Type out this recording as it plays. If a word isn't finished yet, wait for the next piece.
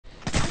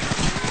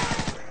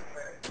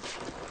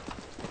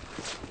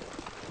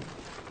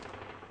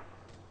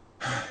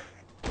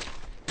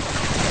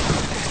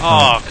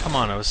Oh, come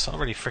on, I was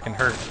already freaking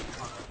hurt.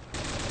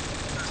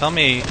 Tell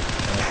me...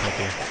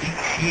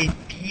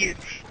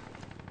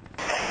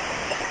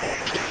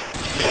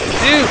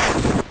 Dude!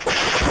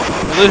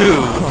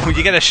 Blue!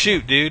 You gotta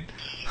shoot, dude.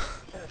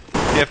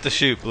 You have to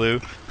shoot,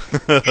 Blue.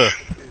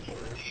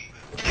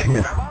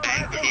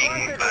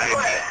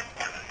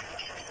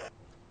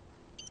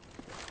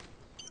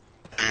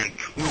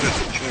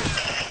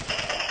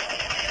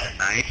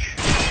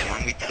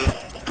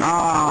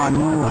 Ah,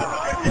 no.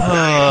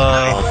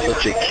 Oh,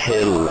 such a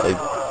kill.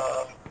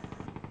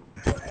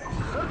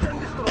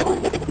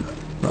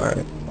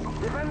 Alright.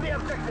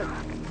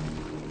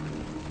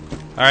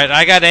 Alright,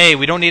 I got A.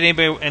 We don't need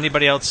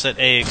anybody else at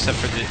A except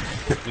for the...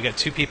 We got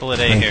 2 people at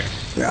A here.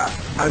 Yeah,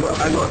 I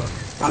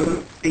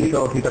think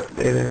so if you got to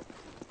stay there.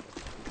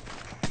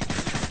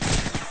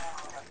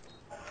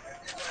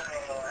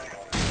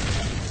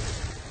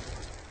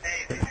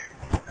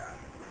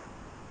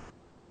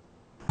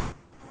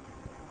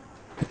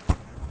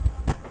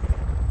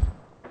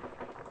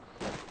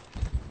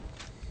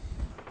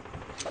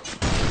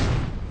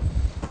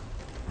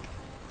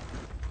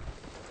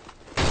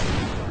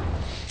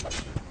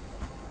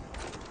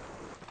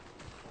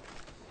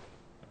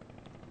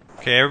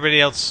 Okay, everybody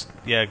else,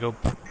 yeah, go.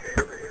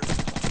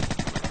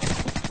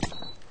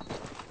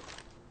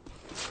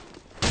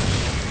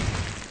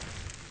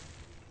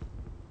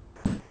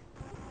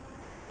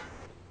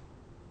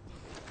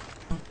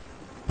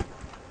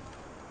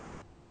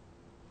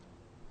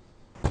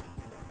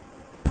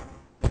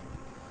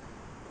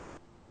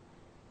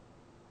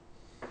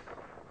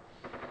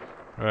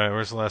 Alright,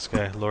 where's the last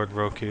guy? Lord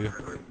Roku.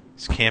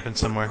 He's camping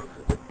somewhere.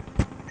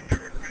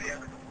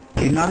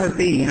 He's not at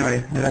B, you know, I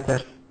got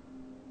that.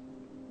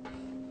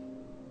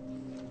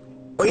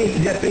 Oh, yes,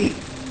 he's at B.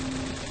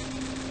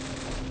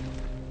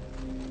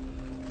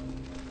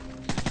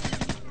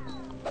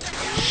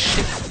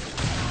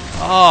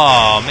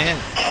 Oh, man.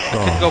 I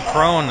couldn't go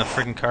prone, the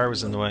freaking car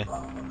was in the way.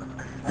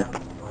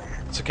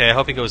 It's okay, I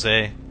hope he goes A.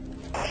 There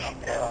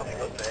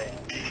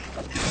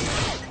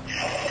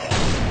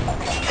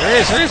he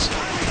is, there he is!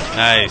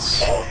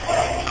 Nice.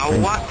 Oh,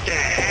 what the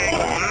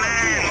heck, man?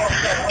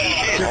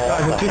 Just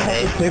have to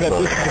say that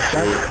this is the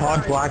best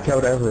COD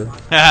blackout ever.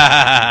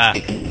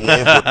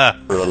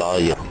 Never allow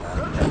you.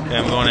 Okay,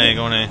 I'm going A,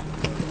 going A.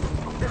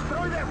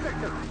 Destroy the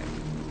objective.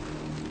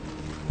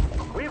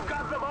 We've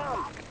got the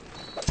bomb.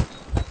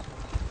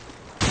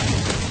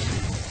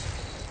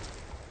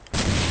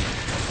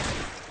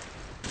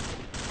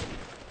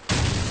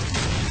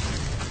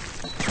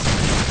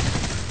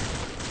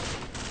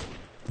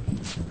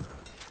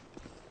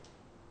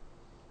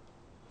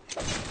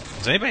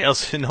 Is anybody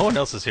else? No one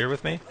else is here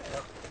with me?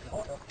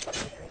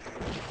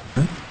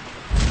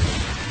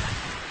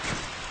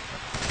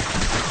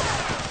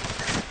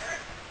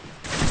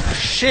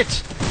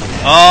 Shit!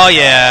 Oh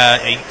yeah,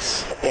 8.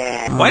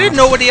 Why did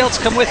nobody else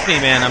come with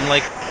me, man? I'm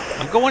like,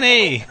 I'm going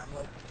A.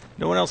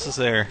 No one else is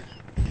there.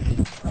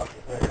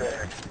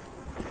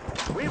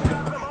 We've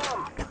got the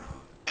bomb.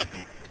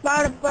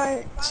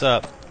 Spotify. What's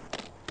up?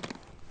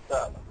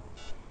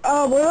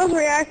 Were those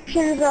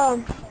reactions,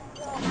 when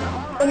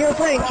you were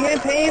playing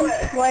campaign,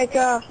 like,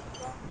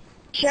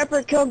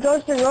 Shepard killed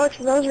Ghost and Roach,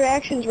 were those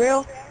reactions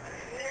real?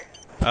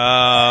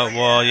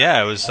 Well, yeah,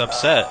 I was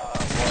upset.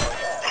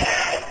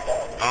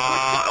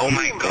 Oh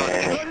my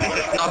god,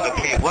 this is not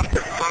okay. What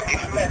the fuck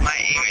is with my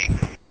aiming?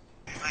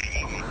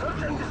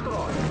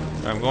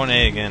 I'm going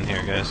A again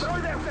here, guys. Destroy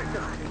the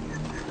objective.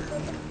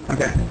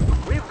 Okay.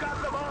 We've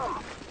got the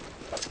bomb.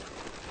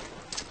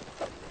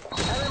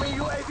 Enemy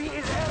UAV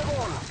is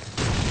airborne.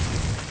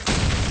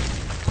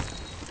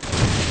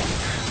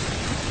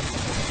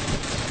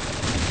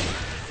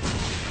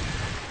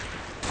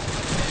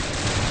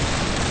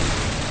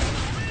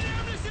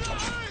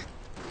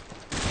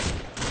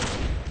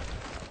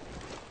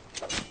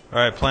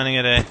 Alright, planning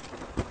at A.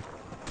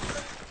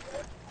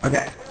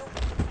 Okay.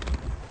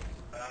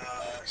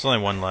 There's only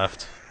one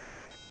left.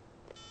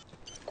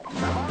 The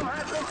bomb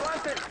has been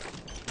planted.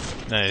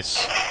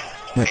 Nice.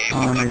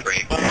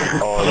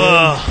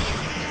 Oh,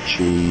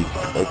 gee.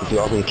 Like, if you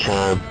all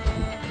can.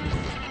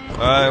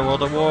 Alright,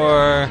 World of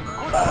War.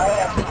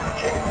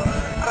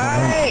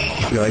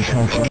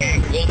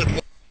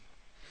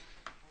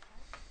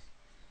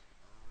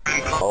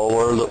 Oh,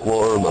 World at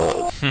War,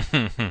 man.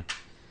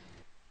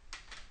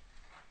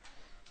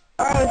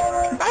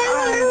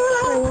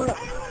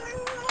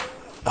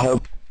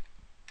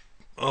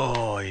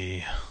 Oh,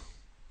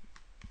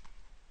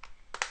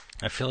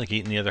 I feel like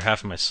eating the other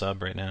half of my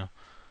sub right now.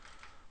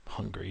 I'm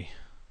hungry.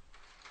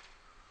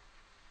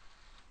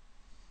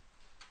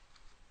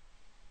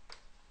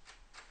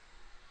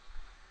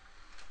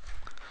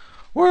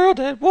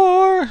 World at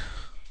War!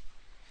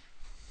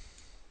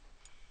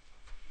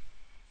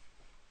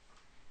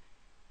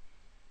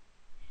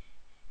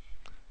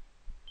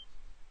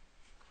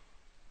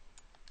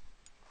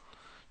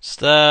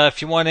 Just,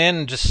 if you want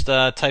in, just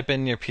type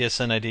in your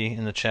PSN ID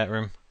in the chat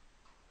room.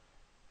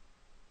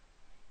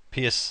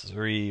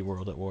 PS3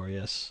 World at War,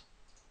 yes.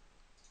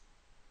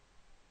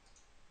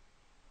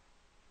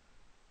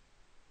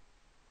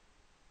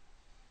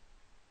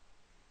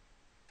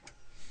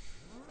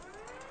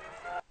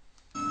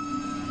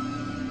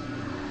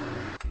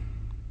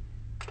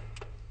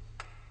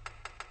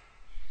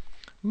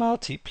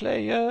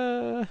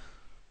 Multiplayer.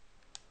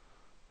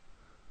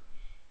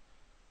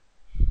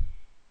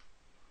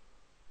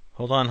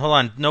 Hold on, hold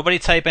on. Nobody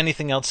type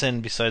anything else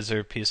in besides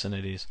their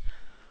PSNIDs.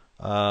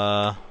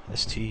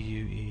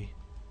 STUE.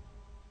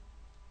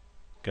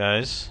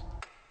 Guys.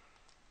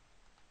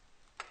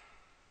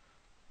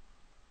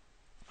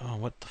 Oh,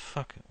 what the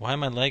fuck? Why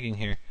am I lagging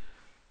here?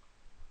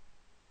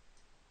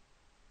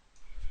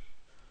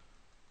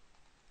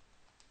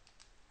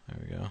 There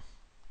we go.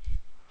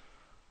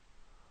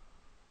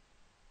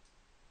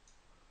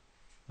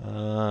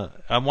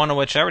 I want to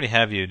which I already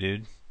have you,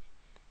 dude.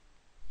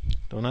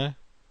 Don't I?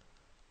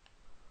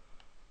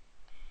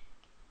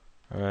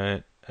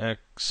 Alright.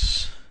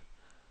 X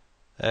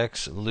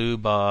Lou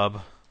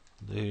Bob.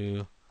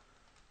 Lou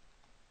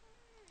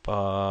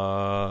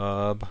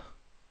Bob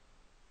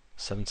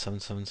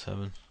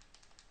 7777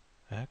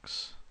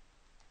 X.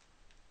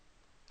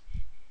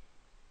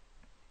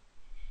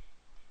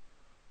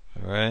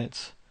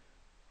 Alright.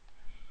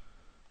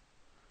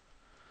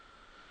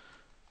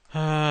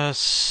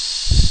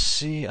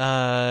 CIARAN.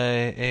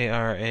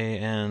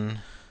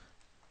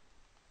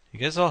 You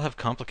guys all have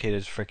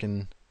complicated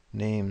frickin'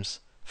 names.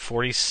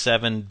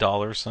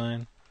 $47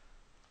 sign.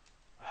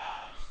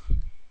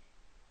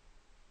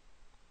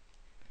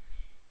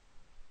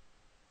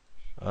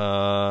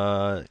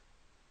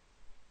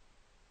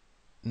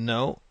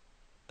 No.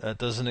 That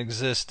doesn't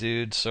exist,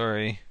 dude.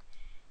 Sorry.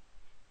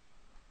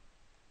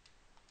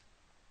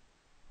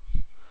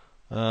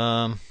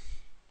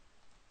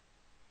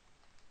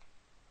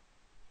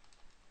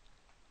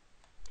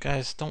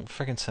 Guys, don't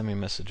frickin' send me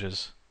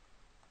messages.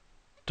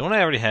 Don't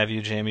I already have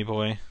you, Jamie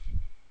boy?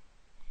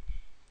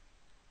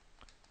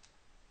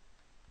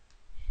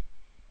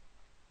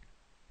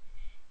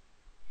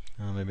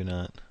 Oh, maybe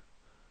not.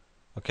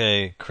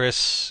 Okay,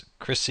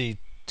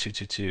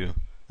 Chrissy222.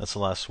 That's the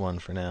last one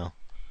for now.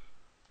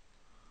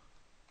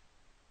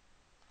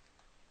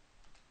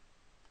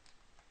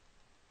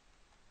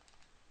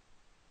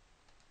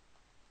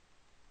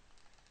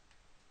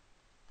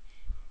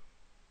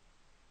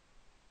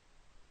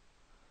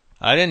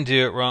 I didn't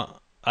do it wrong.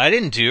 I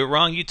didn't do it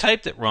wrong. You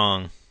typed it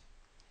wrong.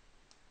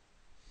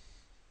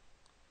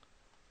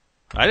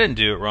 I didn't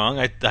do it wrong.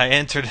 I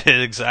entered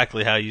it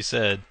exactly how you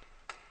said.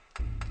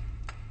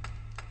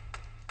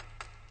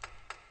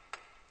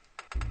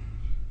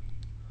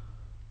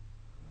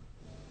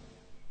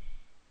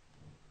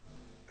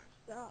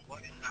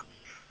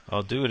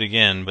 I'll do it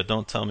again, but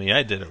don't tell me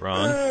I did it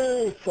wrong.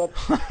 You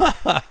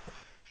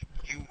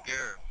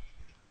girl.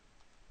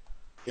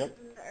 Yep.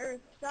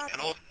 Kann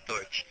auch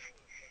Deutsch.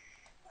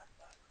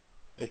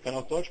 Ich kann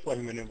auch Deutsch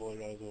sprechen, wenn ihr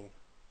wollt, also.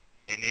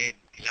 Nee,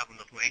 die labern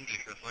doch nur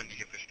Englisch, was wollen die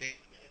hier verstehen?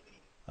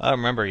 I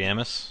remember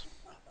Yamis.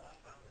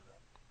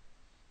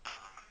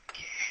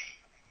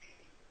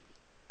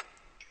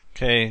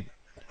 Okay.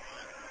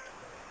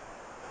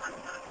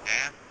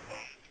 Yeah?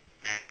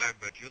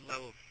 But you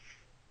love...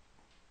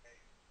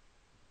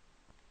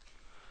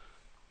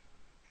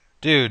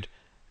 Dude.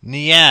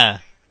 Yeah.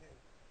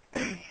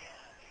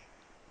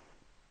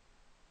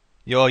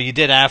 Yo, you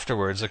did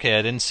afterwards. Okay,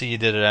 I didn't see you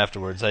did it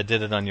afterwards. I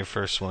did it on your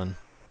first one.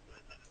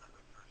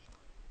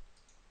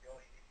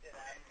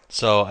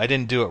 So, I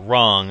didn't do it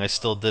wrong. I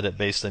still did it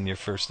based on your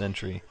first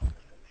entry.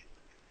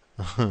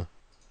 I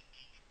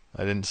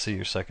didn't see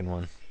your second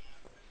one.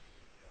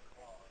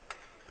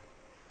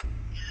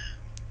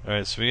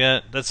 Alright, so we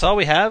got... That's all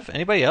we have?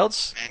 Anybody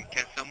else? And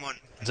can someone...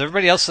 Is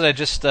everybody else that I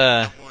just,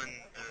 Someone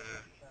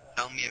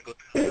tell me a good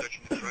search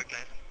in the Detroit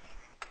class?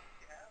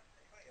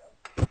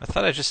 I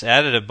thought I just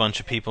added a bunch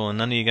of people and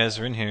none of you guys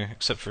are in here,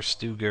 except for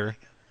Stuger.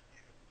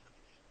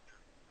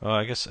 Oh,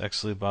 I guess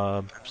Exley,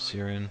 Bob,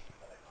 Siren.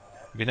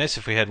 It'd be nice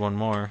if we had one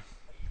more.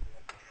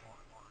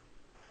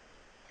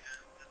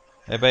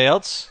 Anybody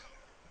else?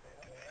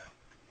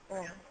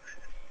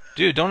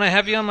 Dude, don't I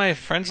have you on my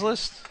friends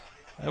list?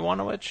 I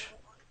want which?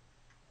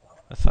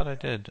 I thought I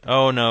did.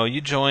 Oh no, you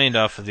joined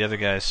off of the other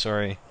guys,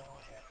 sorry.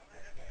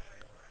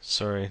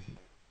 Sorry.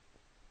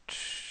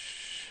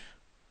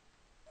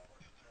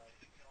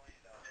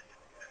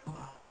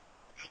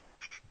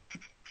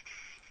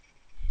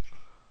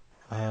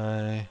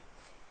 I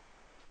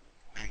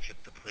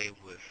Managed to play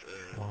with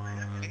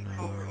wanna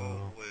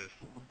with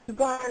You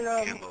got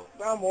Cambo.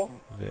 Rumble.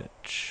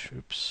 Vitch.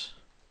 Oops.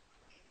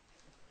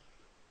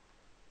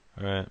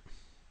 Alright.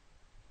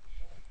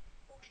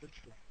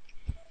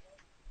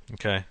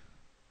 Okay.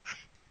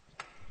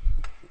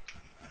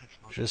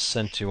 Just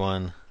sent you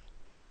one.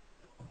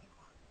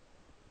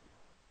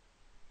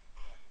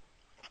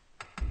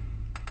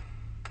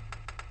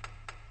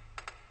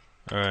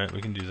 Alright, we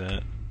can do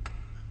that.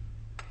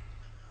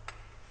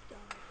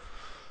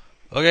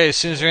 Okay, as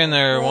soon as you're in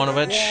there,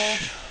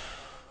 Wanovich.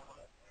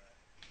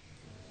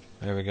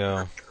 There we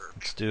go.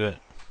 Let's do it.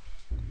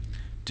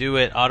 Do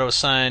it, auto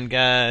sign,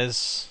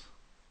 guys.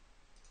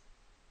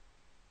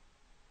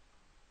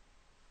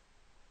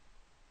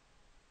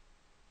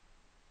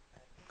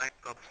 Black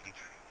Ops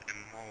and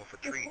more of a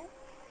tree.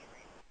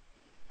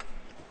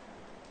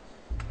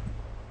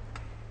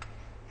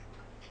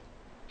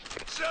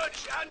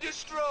 Search and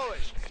destroy.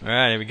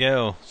 Alright, here we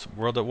go. It's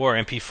World at War,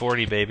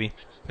 MP40, baby.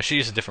 I should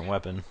use a different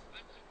weapon.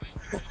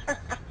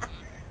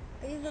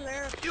 He's an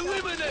air.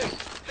 Eliminate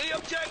the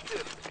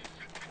objective.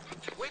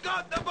 We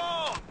got the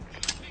ball.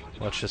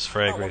 Watch this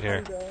frag right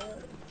here.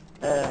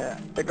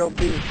 They go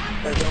B.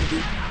 They go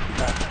B.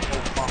 They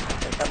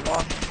come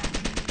on.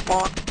 Come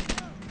on.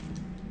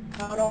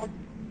 Hold on.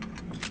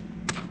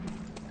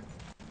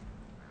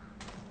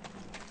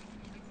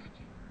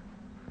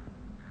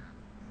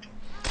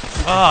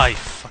 Oh, you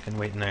fucking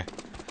waiting there.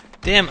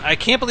 Damn, I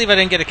can't believe I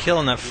didn't get a kill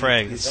on that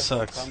frag. This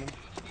sucks.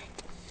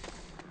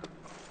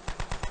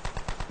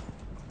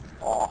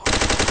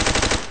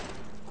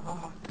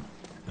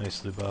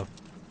 Nicely, Bob.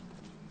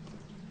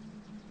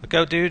 Look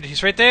out, dude.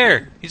 He's right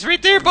there. He's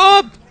right there,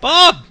 Bob.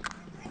 Bob.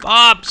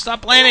 Bob,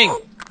 stop planning.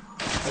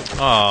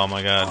 Oh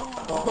my god.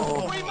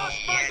 We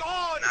must fight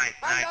on Nice,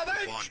 and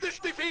avenge one. this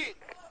defeat.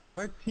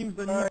 Our team's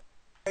the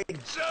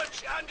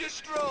Search and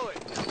destroy.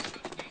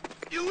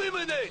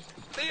 Eliminate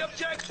the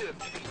objective.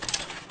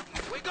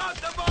 We got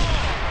the ball.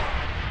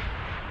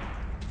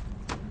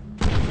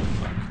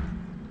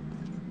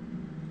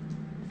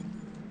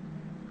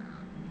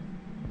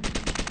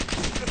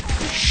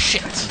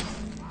 Shit.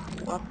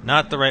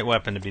 Not the right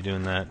weapon to be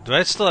doing that. Do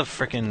I still have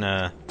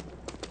frickin',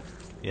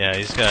 Yeah,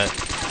 he's got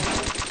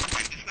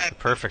a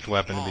perfect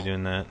weapon to be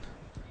doing that.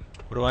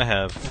 What do I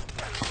have?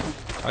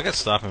 I got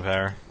stopping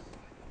power.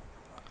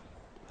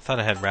 I thought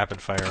I had rapid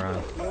fire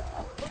on.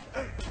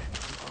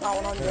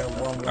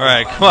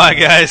 Alright, come on,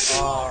 guys.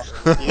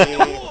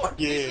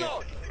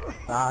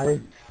 Nice.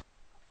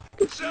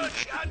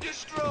 Search and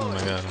destroy. Oh my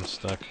god, I'm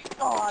stuck.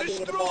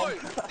 Destroy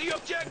the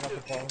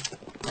objective.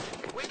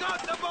 We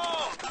got the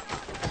ball.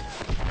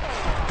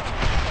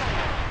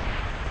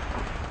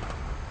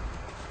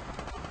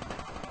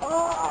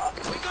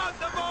 We got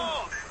the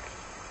ball.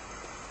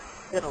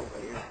 Get over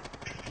here.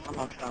 I'm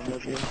not done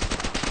with you.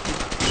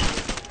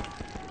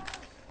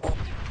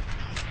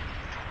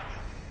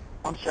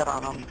 I'm shut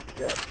on him.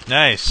 Shit.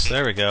 Nice,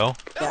 there we go.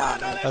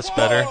 Yeah, That's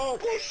better.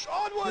 Push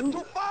onward to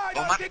find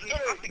Oh, our mach victory.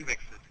 ich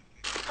wechseln.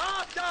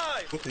 Half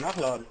time. Muss ich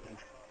nachladen.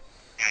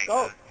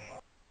 Go.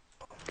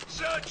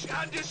 Search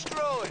and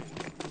destroy.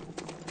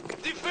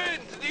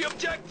 Defend the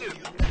objective.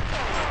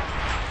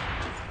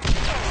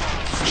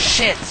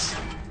 Shit!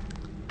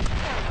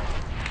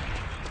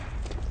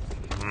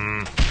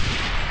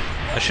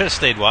 I should have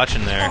stayed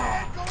watching there.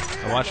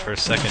 I watched for a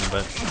second,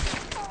 but...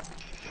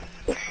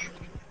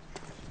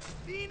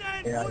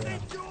 Yeah.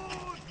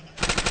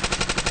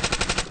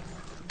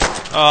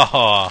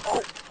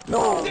 Oh!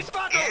 No. This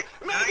battle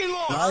may be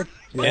lost.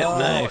 Nice. Get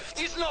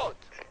knifed. Is not.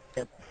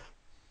 Yep.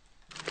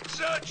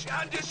 Search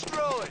and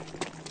destroy.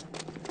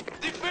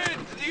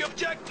 Defend the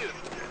objective.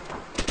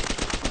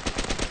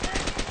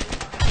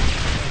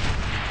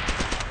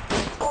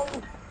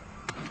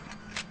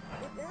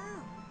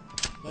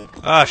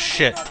 Ah,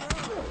 shit.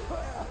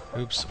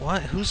 Oops.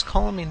 What? Who's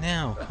calling me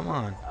now? Come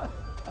on.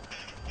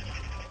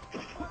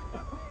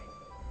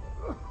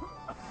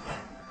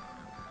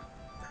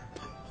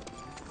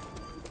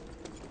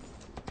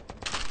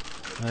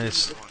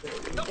 Nice.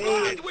 The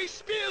blood we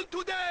spilled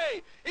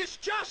today is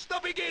just the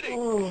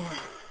beginning.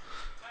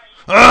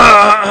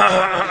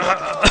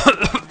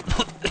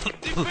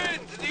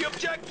 Defend the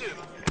objective.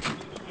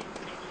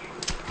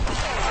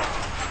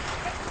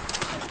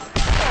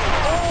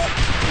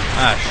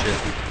 Ah, shit.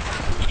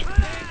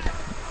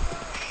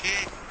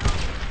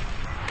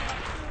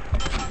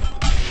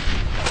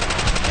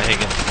 I hate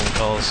getting phone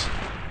calls.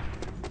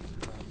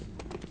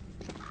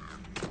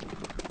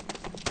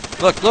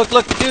 Look,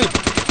 dude!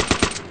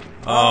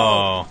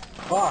 Oh.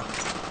 Fuck.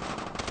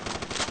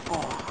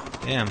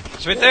 Damn.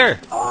 It's right there!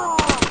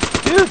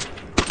 Dude!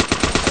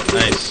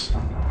 Nice.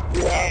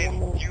 You.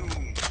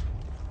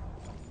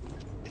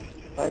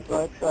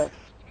 Right.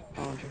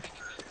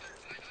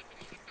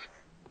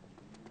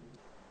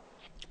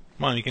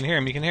 Come on, you can hear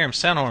him,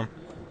 sound horn.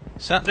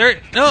 Sound there.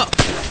 No!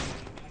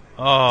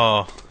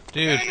 Oh,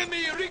 dude.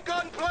 Enemy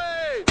recon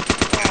plane.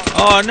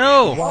 Oh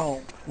no! Wow.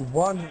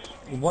 One.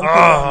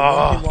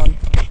 Oh.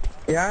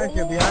 Behind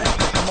you.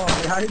 Come on,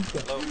 behind you.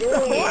 The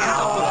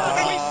blood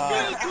we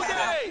spilled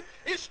today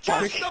is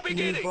just the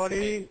beginning.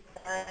 Buddy.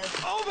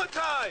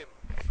 Overtime.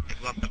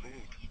 Love the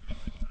move.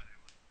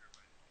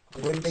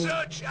 Winning.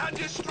 Search and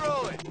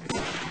destroy.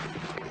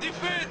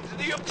 Defend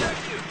the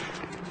objective.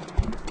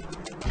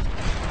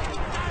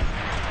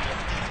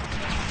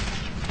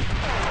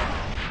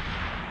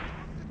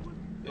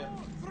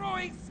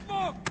 Throwing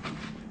smoke.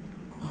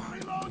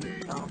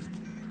 Reloading.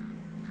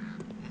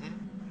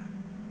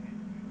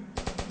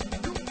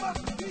 You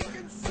must be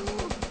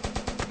consumed.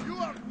 You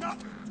are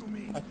nothing to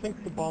me. I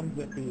think the bomb's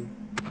at B.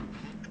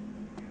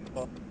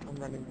 But I'm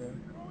running there.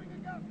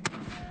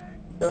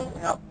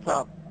 Going up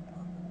top.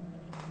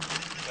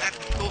 That's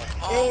so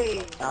small.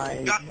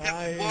 Nice. Got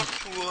them walk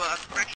to a